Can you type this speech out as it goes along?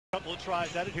Couple of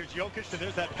tries at it. Here's Jokic, and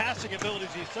there's that passing ability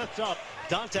as he sets up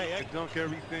Dante Exum. Dunk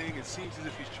everything. It seems as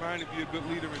if he's trying to be a good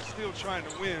leader and still trying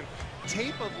to win.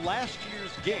 Tape of last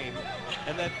year's game,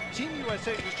 and that Team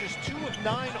USA was just 2 of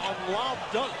 9 on lob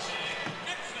dunks.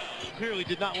 Clearly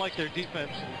did not like their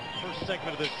defense in the first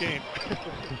segment of this game.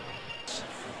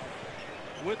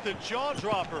 With the jaw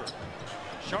dropper.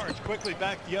 Shards quickly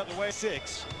back the other way.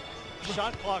 6.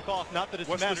 Shot clock off, not that it's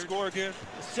What's mattered. the score again?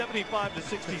 75 to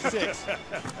 66.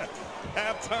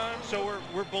 Halftime. So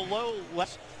we're below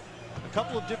less. A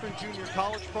couple of different junior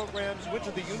college programs. Went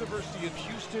to the University of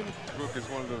Houston. Brook is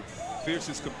one of the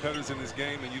fiercest competitors in this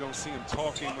game, and you don't see him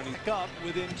talking when he up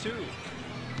within 2.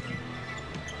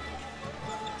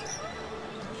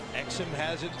 Exum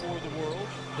has it for the world.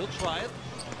 He'll try it.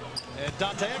 And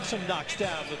Dante Exum knocks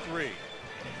down the 3.